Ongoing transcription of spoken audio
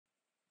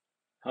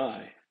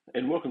Hi,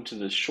 and welcome to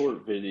this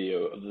short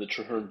video of the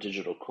Traherne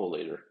Digital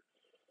Collator.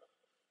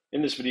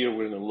 In this video,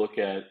 we're going to look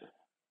at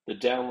the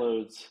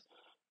downloads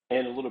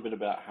and a little bit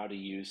about how to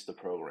use the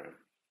program.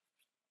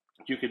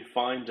 You can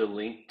find a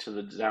link to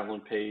the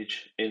download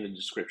page in the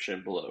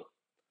description below.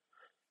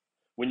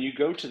 When you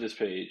go to this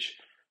page,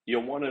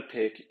 you'll want to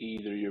pick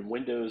either your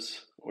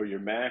Windows or your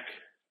Mac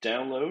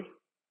download.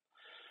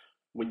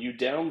 When you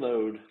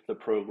download the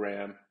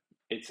program,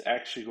 it's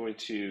actually going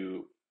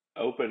to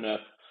open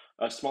up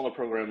a smaller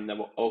program that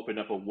will open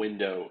up a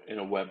window in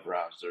a web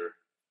browser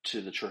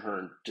to the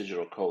Traherne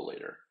Digital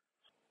Collator.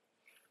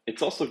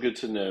 It's also good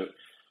to note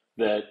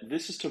that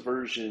this is to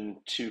version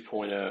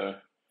 2.0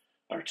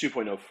 or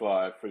 2.05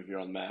 for if you're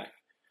on Mac.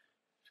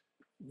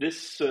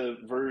 This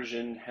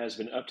version has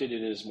been updated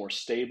and is more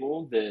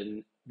stable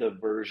than the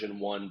version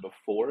 1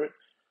 before it,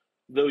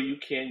 though you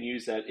can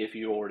use that if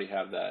you already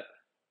have that.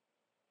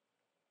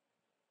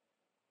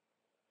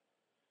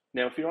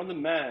 Now, if you're on the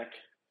Mac,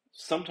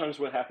 sometimes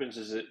what happens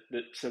is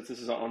that since this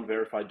is an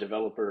unverified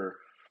developer,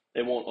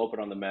 it won't open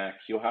on the Mac.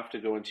 You'll have to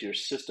go into your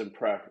system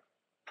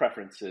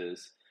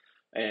preferences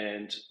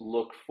and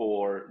look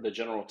for the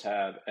general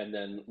tab and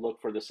then look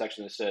for the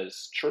section that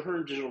says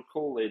Traherne Digital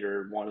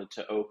Collator wanted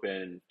to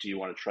open. Do you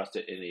want to trust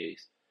it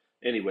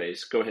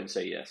anyways? Go ahead and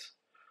say yes.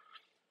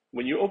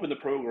 When you open the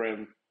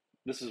program,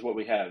 this is what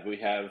we have. We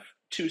have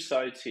two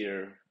sides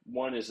here.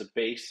 One is a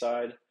base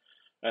side,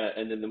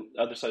 and then the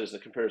other side is the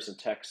comparison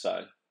text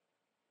side.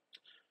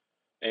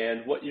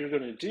 And what you're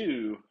going to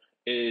do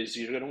is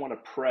you're going to want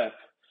to prep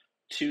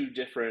two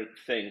different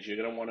things. You're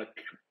going to want to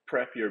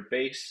prep your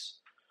base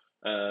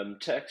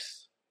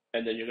text,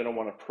 and then you're going to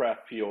want to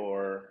prep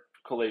your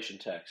collation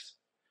text.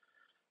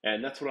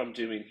 And that's what I'm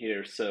doing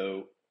here.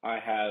 So I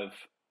have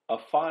a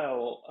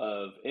file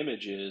of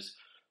images,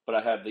 but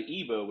I have the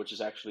EBO, which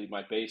is actually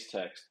my base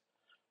text.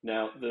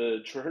 Now, the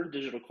Traherne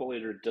Digital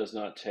Collator does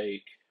not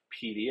take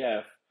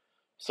PDF,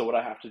 so what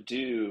I have to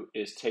do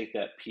is take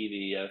that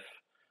PDF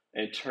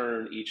and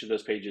turn each of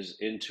those pages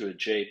into a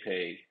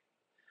JPEG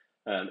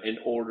in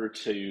order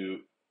to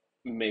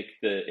make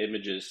the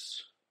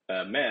images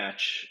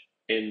match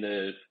in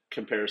the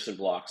comparison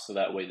blocks, so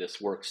that way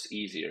this works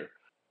easier.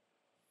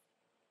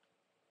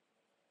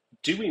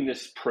 Doing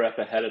this prep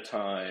ahead of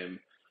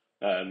time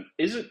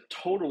isn't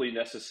totally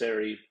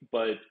necessary,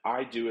 but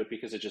I do it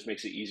because it just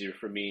makes it easier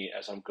for me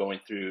as I'm going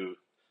through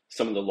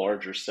some of the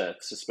larger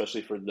sets,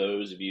 especially for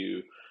those of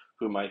you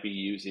who might be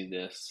using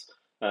this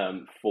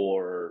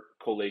for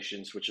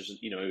collations, which is,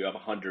 you have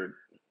 100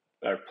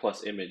 or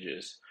plus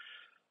images.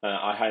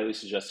 I highly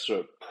suggest sort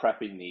of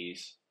prepping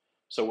these.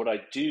 So what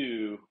I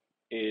do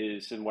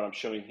is, and what I'm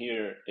showing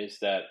here, is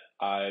that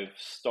I've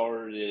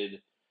started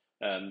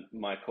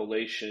my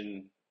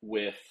collation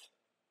with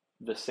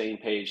the same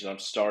page that I'm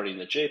starting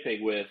the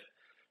JPEG with,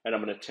 and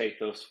I'm going to take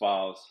those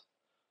files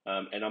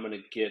and I'm going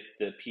to get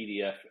the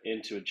PDF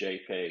into a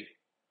JPEG,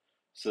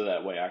 so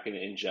that way I can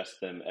ingest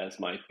them as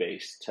my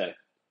base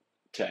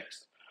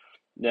text.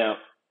 Now,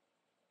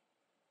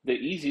 the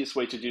easiest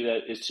way to do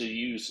that is to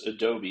use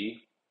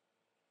Adobe,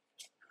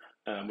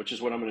 which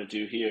is what I'm going to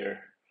do here.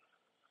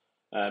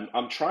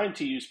 I'm trying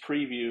to use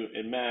Preview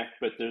in Mac,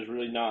 but there's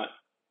really not,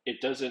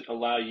 it doesn't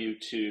allow you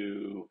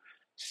to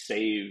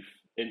save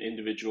an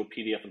individual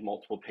PDF with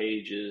multiple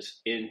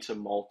pages into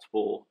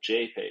multiple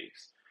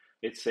JPEGs.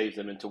 It saves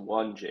them into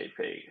one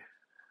JPEG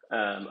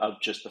of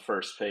just the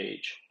first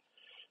page,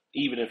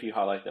 even if you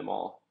highlight them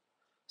all.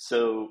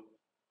 So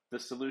the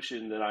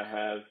solution that I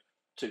have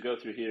to go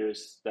through here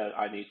is that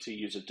I need to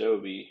use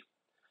Adobe,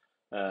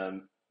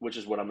 which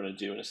is what I'm going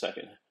to do in a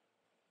second.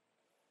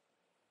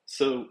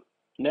 So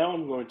now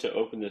I'm going to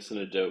open this in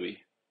Adobe.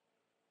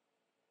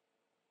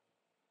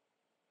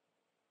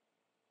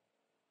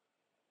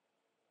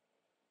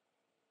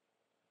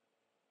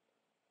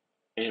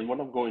 And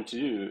what I'm going to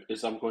do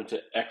is I'm going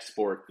to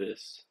export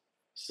this,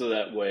 so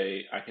that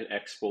way I can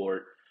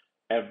export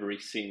every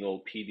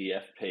single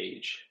PDF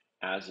page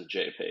as a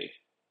JPEG.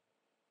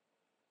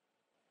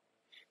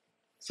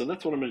 So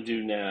that's what I'm going to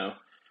do now.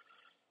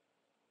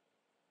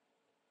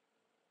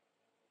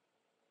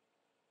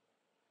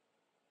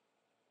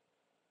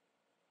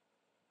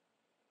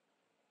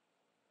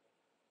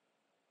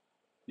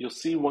 You'll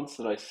see once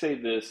that I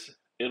save this,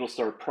 it'll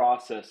start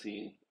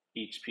processing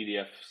each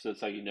PDF, so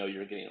that's how you know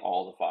you're getting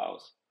all the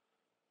files.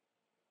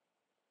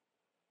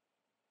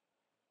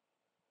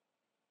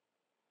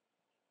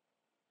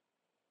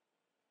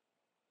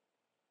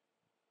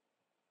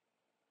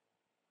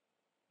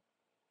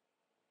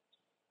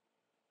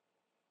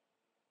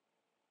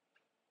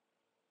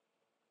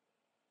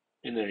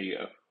 And there you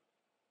go.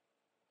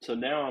 So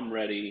now I'm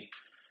ready,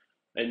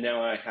 and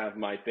now I have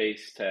my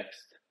base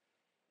text,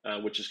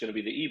 which is going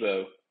to be the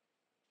EBO,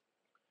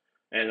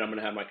 and I'm going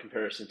to have my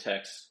comparison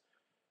text,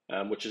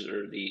 which is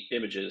the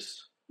images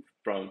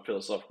from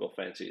Philosophical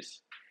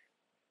Fancies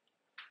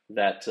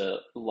that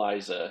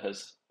Liza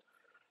has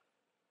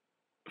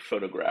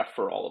photographed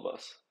for all of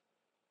us.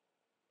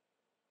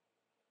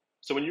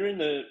 So when you're in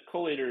the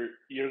collator,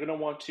 you're going to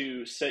want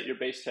to set your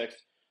base text.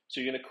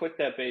 So you're going to click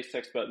that base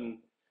text button,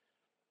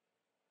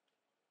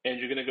 and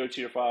you're going to go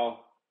to your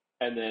file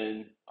and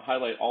then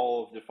highlight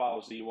all of the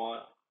files that you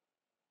want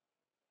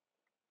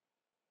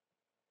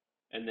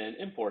and then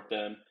import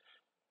them.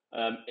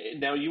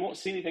 Now you won't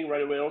see anything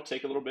right away. It'll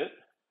take a little bit,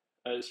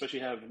 especially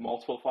if you have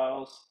multiple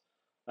files.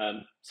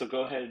 So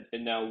go ahead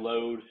and now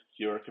load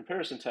your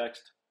comparison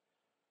text,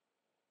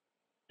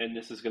 and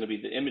this is going to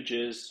be the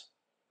images.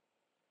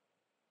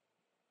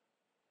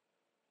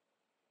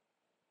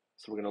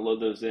 So we're going to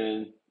load those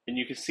in, and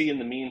you can see in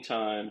the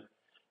meantime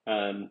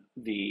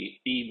the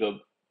EVA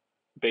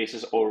base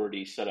is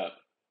already set up.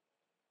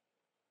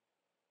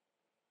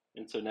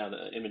 And so now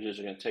the images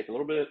are going to take a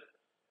little bit.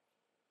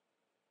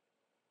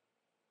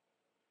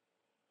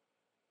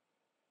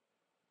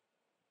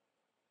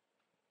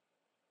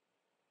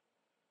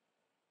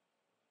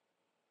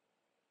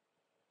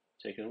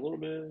 Taking a little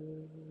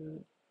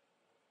bit.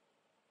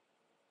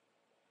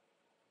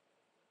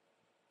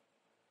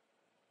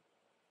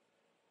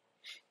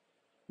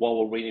 While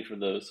we're waiting for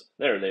those,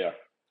 there they are.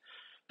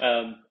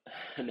 Now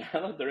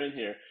that they're in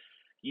here,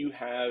 you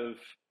have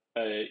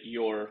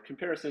your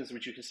comparisons,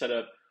 which you can set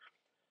up.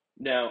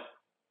 Now,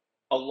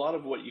 a lot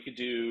of what you could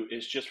do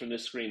is just from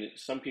this screen.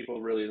 Some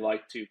people really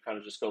like to kind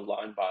of just go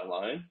line by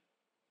line.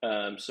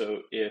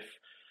 So if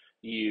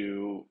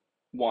you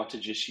want to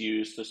just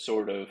use the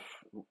sort of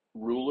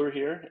ruler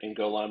here and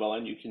go line by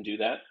line, you can do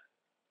that.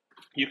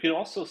 You can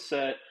also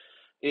set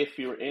if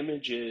your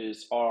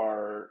images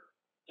are,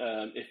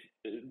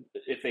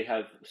 if they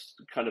have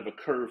kind of a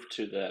curve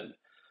to them,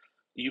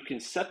 you can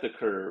set the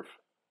curve.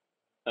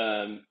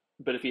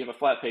 But if you have a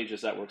flat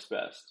pages, that works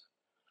best.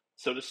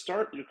 So to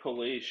start your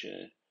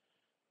collation,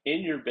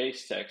 in your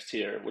base text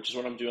here, which is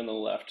what I'm doing on the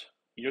left,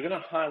 you're going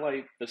to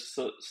highlight the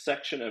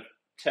section of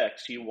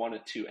text you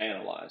wanted to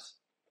analyze.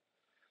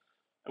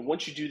 And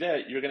once you do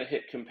that, you're going to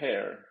hit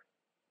compare.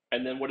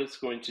 And then what it's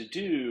going to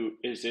do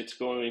is it's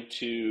going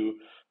to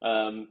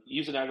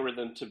use an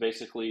algorithm to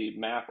basically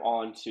map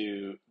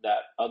onto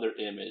that other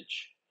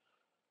image.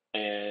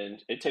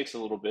 And it takes a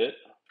little bit,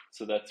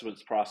 so that's what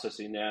it's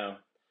processing now.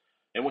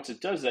 And once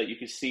it does that, you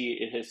can see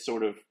it has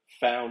sort of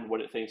found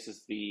what it thinks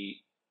is the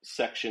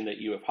section that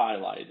you have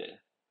highlighted.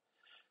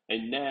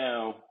 And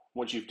now,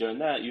 once you've done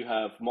that, you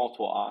have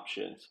multiple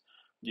options.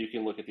 You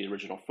can look at the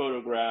original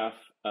photograph.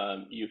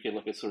 You can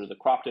look at sort of the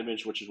cropped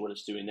image, which is what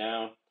it's doing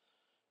now.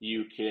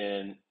 You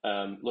can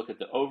look at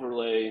the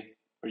overlay,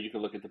 or you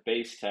can look at the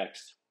base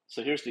text.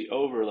 So here's the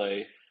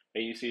overlay,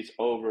 and you see it's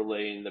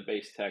overlaying the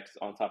base text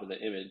on top of the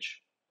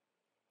image.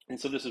 And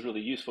so this is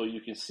really useful.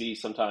 You can see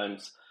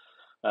sometimes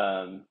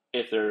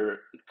if they're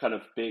kind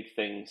of big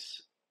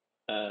things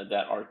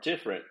that are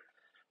different.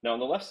 Now on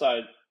the left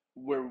side,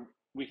 where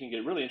we can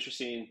get really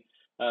interesting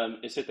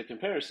is hit the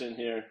comparison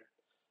here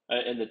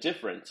and the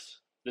difference.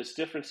 This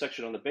difference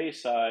section on the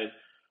base side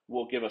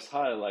will give us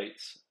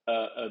highlights.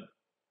 A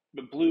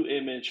blue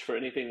image for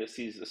anything that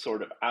sees a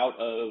sort of out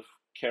of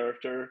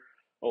character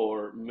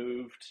or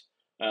moved,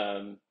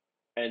 and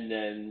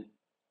then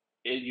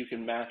you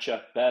can match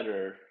up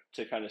better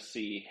to kind of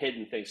see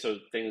hidden things. So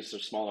things are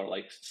smaller,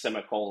 like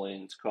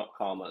semicolons,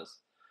 commas.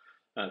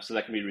 So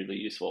that can be really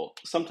useful.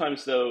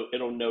 Sometimes, though,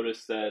 it'll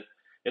notice that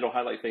it'll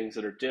highlight things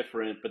that are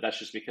different, but that's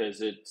just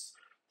because it's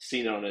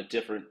seen on a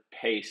different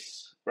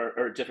pace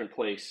or a different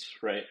place,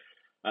 right?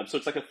 So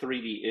it's like a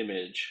 3D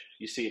image.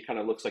 You see, it kind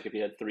of looks like if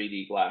you had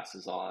 3D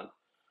glasses on.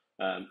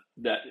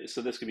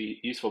 So this could be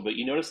useful. But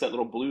you notice that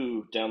little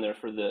blue down there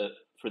for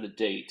the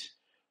date,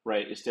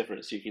 right, is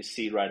different, so you can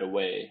see right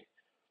away.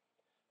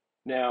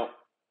 Now,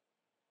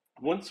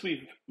 once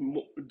we've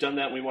done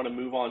that, we want to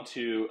move on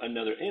to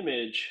another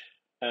image.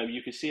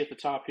 You can see at the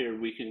top here,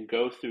 we can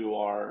go through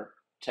our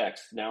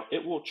text. Now,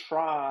 it will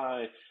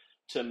try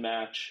to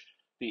match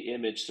the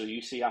image. So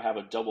you see I have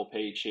a double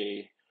page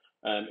here,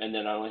 and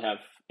then I only have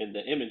in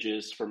the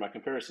images for my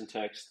comparison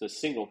text, the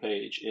single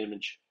page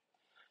image.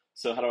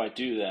 So how do I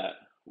do that?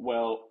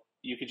 Well,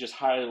 you can just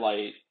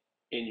highlight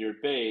in your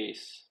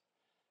base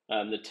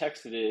the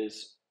text it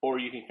is, or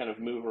you can kind of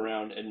move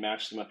around and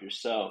match them up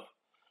yourself.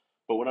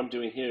 But what I'm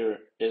doing here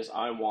is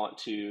I want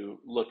to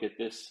look at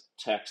this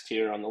text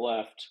here on the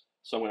left.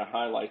 So I'm going to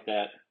highlight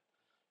that.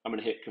 I'm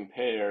going to hit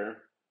compare,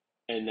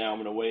 and now I'm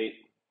going to wait.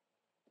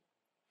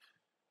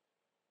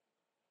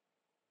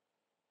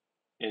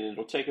 And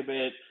it'll take a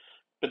bit,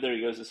 but there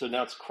he goes. So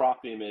now it's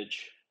cropped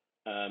image,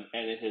 and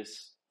it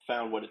has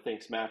found what it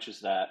thinks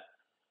matches that,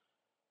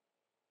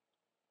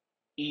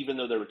 even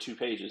though there were two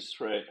pages,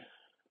 right?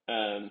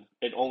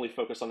 It only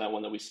focused on that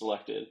one that we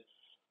selected.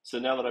 So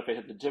now that I've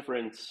hit the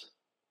difference,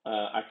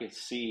 I can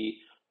see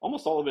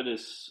almost all of it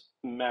is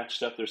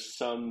matched up. There's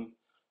some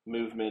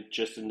movement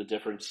just in the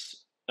difference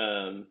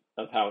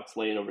of how it's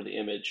laying over the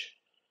image.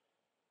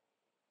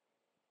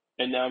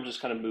 And now I'm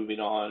just kind of moving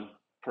on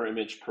per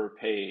image per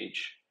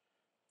page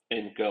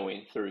and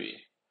going through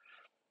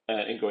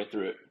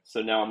it.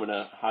 So now I'm going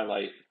to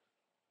highlight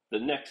the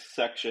next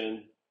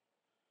section,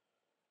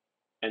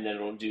 and then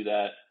it'll do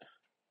that.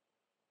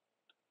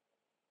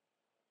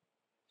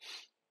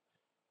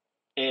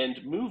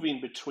 And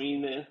moving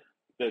between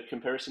the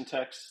comparison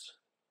text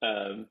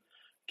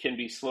can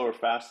be slow or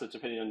fast,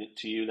 depending on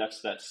to you.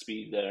 That's that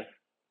speed there.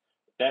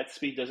 That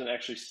speed doesn't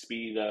actually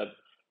speed up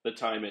the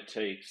time it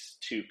takes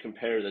to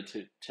compare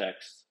the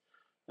text.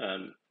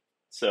 Um,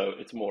 so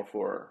it's more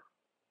for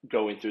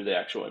going through the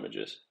actual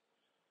images.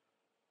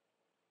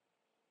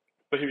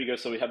 But here you go.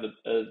 So we have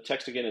the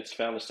text again. It's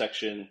found a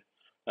section,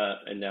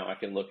 and now I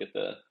can look at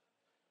the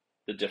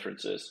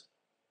differences.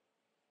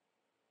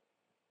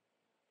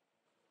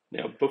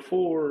 Now,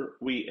 before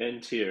we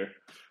end here,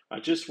 I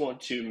just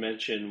want to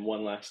mention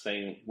one last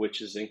thing,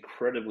 which is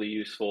incredibly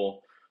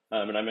useful,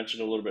 and I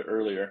mentioned a little bit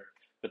earlier,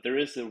 but there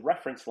is the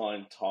reference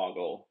line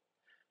toggle.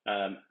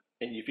 And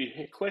if you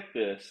click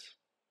this,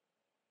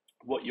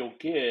 what you'll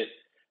get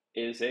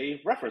is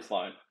a reference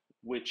line,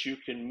 which you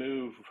can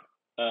move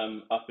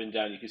up and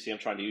down. You can see I'm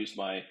trying to use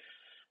my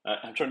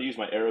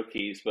arrow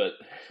keys, but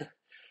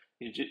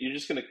you're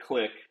just going to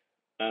click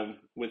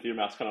with your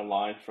mouse kind of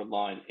line for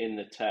line in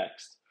the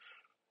text.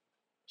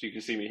 So you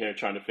can see me here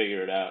trying to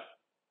figure it out.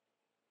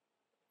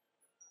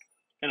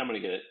 And I'm going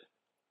to get it.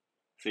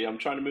 See, I'm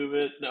trying to move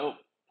it. Nope.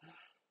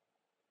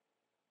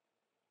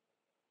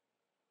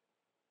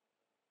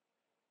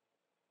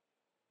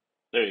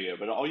 There you go.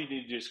 But all you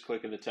need to do is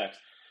click in the text.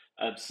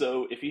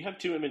 So if you have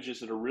two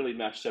images that are really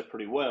matched up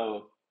pretty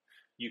well,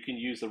 you can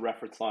use the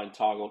reference line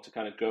toggle to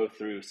kind of go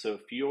through. So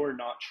if you're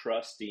not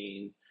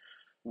trusting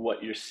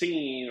what you're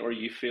seeing, or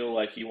you feel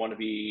like you want to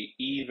be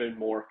even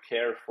more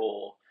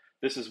careful,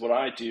 this is what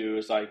I do: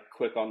 is I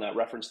click on that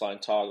reference line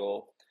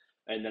toggle,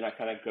 and then I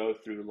kind of go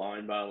through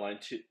line by line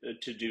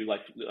to do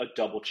like a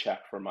double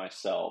check for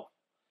myself.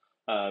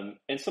 And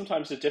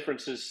sometimes the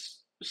differences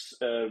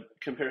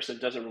comparison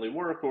doesn't really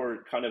work,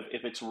 or kind of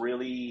if it's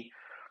really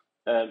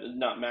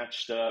not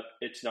matched up,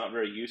 it's not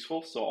very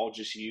useful. So I'll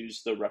just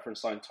use the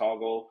reference line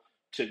toggle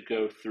to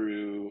go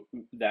through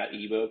that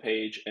Evo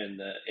page and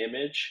the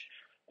image,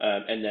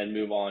 and then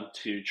move on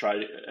to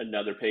try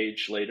another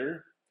page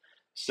later.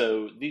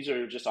 So these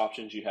are just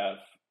options you have.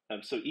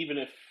 So even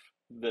if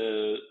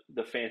the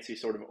fancy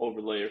sort of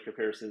overlay or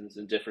comparisons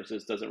and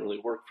differences doesn't really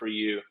work for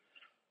you,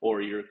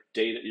 or your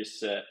data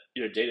set,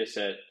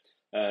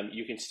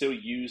 you can still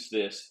use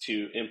this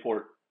to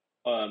import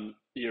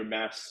your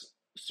mass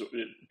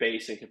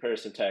base and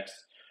comparison text,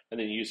 and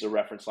then use the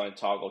reference line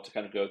toggle to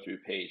kind of go through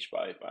page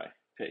by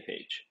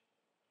page.